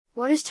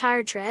What is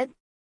tire tread?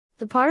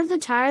 The part of the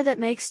tire that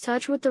makes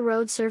touch with the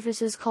road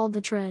surface is called the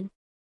tread.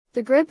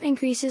 The grip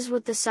increases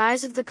with the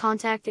size of the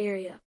contact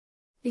area.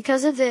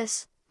 Because of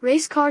this,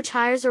 race car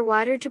tires are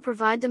wider to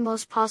provide the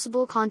most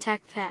possible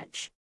contact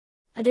patch.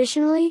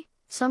 Additionally,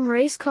 some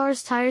race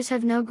cars' tires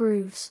have no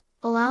grooves,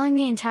 allowing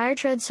the entire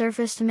tread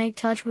surface to make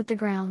touch with the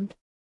ground.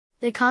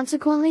 They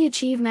consequently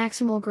achieve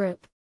maximal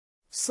grip.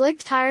 Slick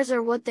tires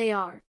are what they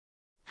are.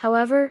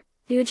 However,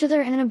 due to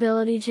their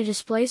inability to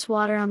displace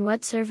water on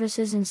wet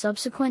surfaces and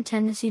subsequent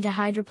tendency to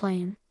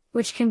hydroplane,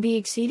 which can be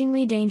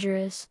exceedingly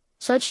dangerous,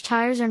 such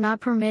tires are not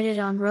permitted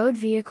on road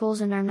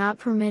vehicles and are not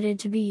permitted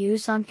to be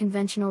used on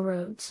conventional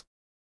roads.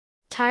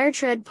 Tire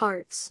tread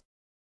parts.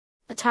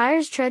 A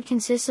tire's tread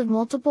consists of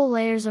multiple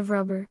layers of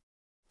rubber.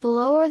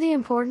 Below are the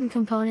important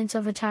components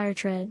of a tire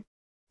tread.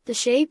 The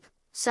shape,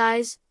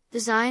 size,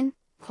 design,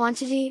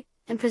 quantity,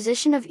 and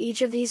position of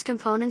each of these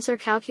components are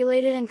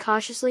calculated and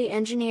cautiously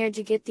engineered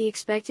to get the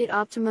expected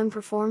optimum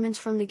performance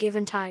from the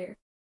given tire.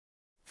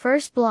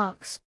 First,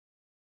 blocks.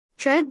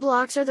 Tread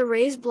blocks are the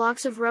raised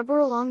blocks of rubber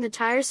along the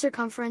tire's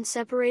circumference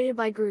separated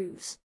by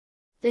grooves.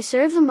 They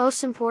serve the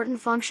most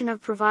important function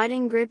of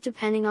providing grip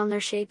depending on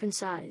their shape and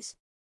size.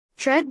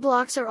 Tread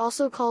blocks are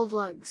also called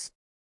lugs.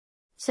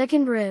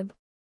 Second, rib.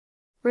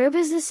 Rib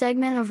is the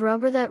segment of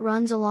rubber that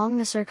runs along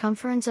the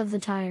circumference of the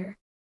tire.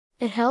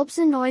 It helps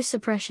in noise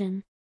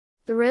suppression.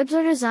 The ribs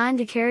are designed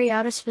to carry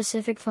out a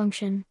specific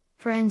function.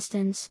 For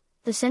instance,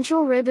 the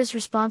central rib is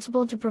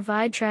responsible to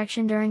provide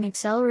traction during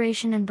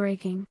acceleration and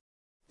braking.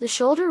 The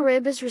shoulder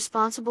rib is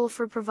responsible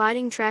for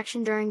providing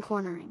traction during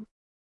cornering.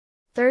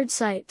 Third,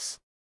 sipes.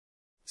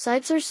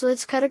 Sipes are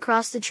slits cut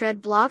across the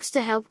tread blocks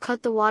to help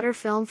cut the water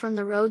film from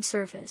the road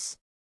surface.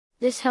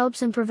 This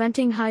helps in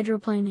preventing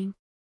hydroplaning.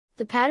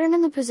 The pattern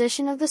and the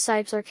position of the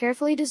sipes are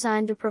carefully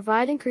designed to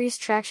provide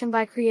increased traction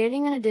by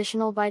creating an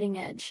additional biting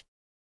edge.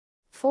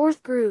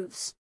 Fourth,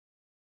 grooves.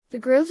 The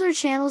grooves are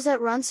channels that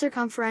run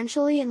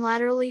circumferentially and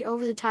laterally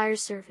over the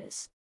tire's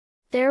surface.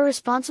 They are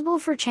responsible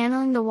for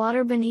channeling the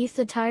water beneath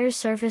the tire's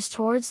surface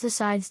towards the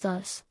sides,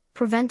 thus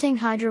preventing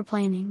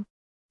hydroplaning.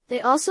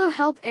 They also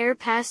help air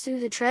pass through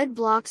the tread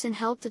blocks and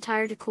help the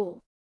tire to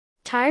cool.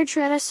 Tire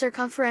tread has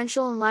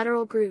circumferential and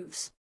lateral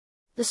grooves.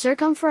 The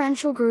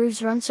circumferential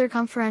grooves run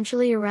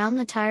circumferentially around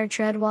the tire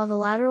tread while the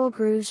lateral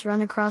grooves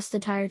run across the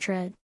tire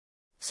tread.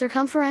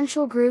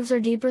 Circumferential grooves are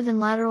deeper than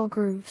lateral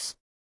grooves.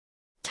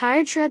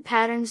 Tire tread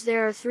patterns.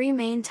 There are three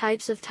main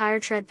types of tire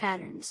tread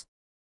patterns.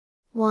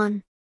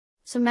 1.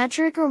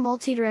 Symmetric or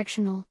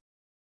multidirectional.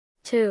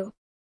 2.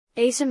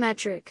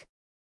 Asymmetric.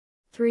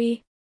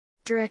 3.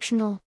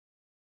 Directional.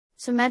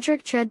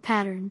 Symmetric tread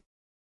pattern.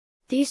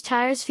 These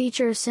tires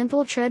feature a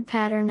simple tread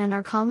pattern and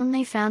are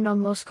commonly found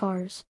on most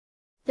cars.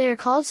 They are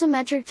called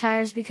symmetric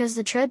tires because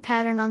the tread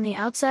pattern on the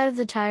outside of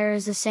the tire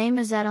is the same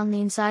as that on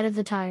the inside of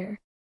the tire.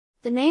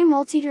 The name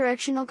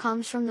multidirectional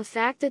comes from the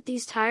fact that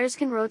these tires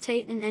can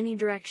rotate in any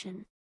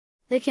direction.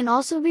 They can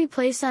also be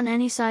placed on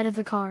any side of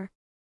the car.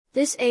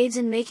 This aids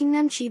in making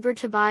them cheaper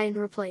to buy and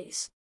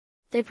replace.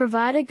 They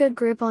provide a good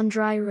grip on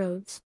dry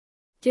roads.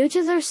 Due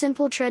to their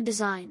simple tread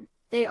design,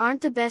 they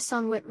aren't the best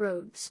on wet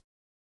roads.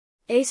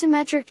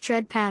 Asymmetric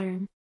tread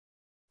pattern.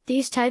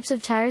 These types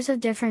of tires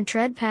have different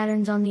tread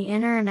patterns on the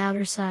inner and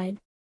outer side.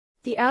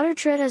 The outer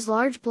tread has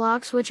large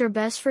blocks which are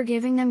best for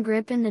giving them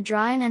grip in the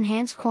dry and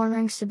enhanced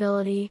cornering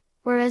stability,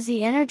 whereas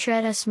the inner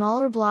tread has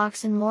smaller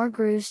blocks and more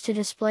grooves to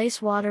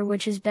displace water,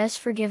 which is best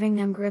for giving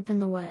them grip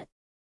in the wet.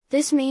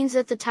 This means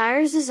that the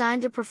tire is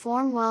designed to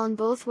perform well in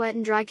both wet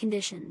and dry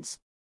conditions.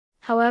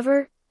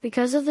 However,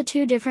 because of the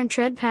two different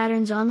tread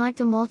patterns, unlike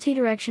the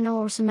multidirectional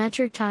or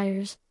symmetric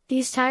tires,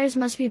 these tires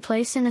must be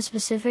placed in a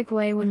specific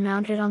way when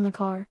mounted on the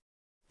car.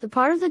 The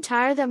part of the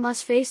tire that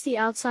must face the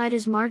outside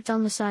is marked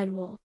on the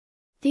sidewall.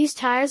 These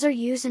tires are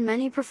used in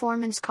many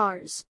performance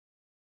cars.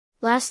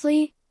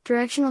 Lastly,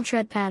 directional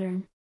tread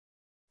pattern.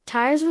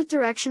 Tires with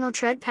directional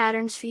tread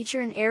patterns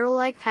feature an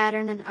arrow-like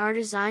pattern and are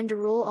designed to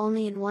roll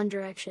only in one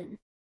direction.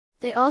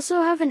 They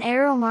also have an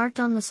arrow marked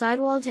on the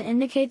sidewall to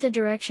indicate the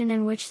direction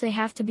in which they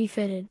have to be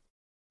fitted.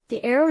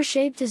 The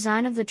arrow-shaped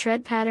design of the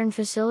tread pattern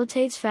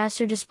facilitates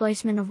faster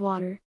displacement of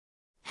water.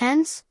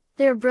 Hence,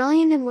 they are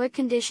brilliant in wet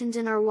conditions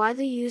and are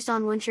widely used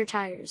on winter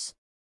tires.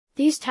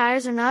 These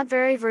tires are not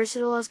very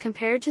versatile as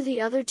compared to the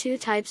other two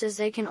types, as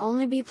they can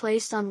only be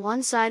placed on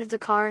one side of the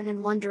car and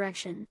in one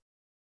direction.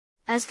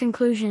 As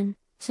conclusion,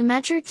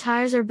 symmetric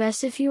tires are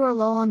best if you are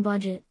low on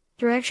budget,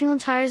 directional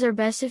tires are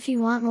best if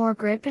you want more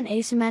grip, and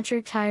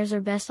asymmetric tires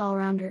are best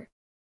all-rounder.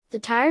 The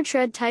tire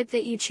tread type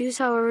that you choose,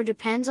 however,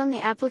 depends on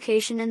the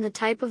application and the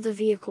type of the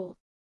vehicle.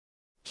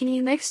 Can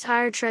you mix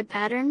tire tread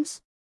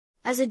patterns?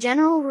 As a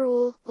general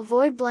rule,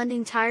 avoid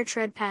blending tire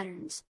tread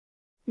patterns.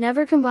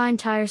 Never combine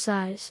tire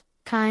size,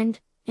 kind,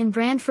 and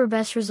brand for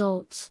best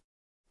results.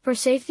 For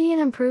safety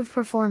and improved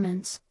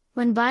performance,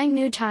 when buying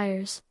new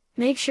tires,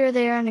 make sure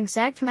they are an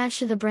exact match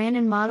to the brand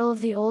and model of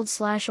the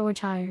old/or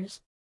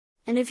tires.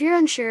 And if you're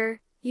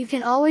unsure, you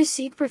can always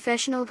seek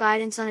professional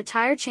guidance on a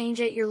tire change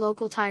at your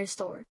local tire store.